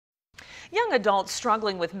Young adults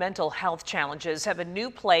struggling with mental health challenges have a new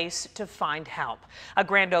place to find help. A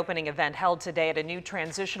grand opening event held today at a new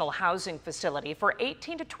transitional housing facility for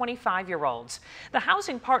 18 to 25-year-olds. The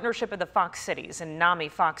housing partnership of the Fox Cities and NAMI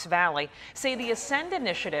Fox Valley say the Ascend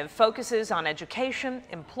initiative focuses on education,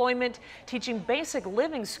 employment, teaching basic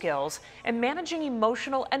living skills, and managing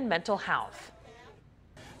emotional and mental health.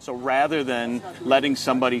 So rather than letting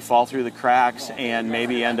somebody fall through the cracks and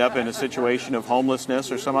maybe end up in a situation of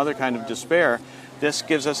homelessness or some other kind of despair, this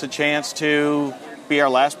gives us a chance to be our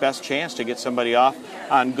last best chance to get somebody off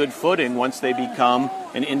on good footing once they become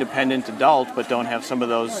an independent adult but don't have some of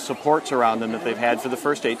those supports around them that they've had for the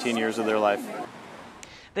first 18 years of their life.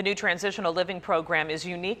 The new transitional living program is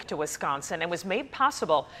unique to Wisconsin and was made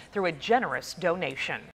possible through a generous donation.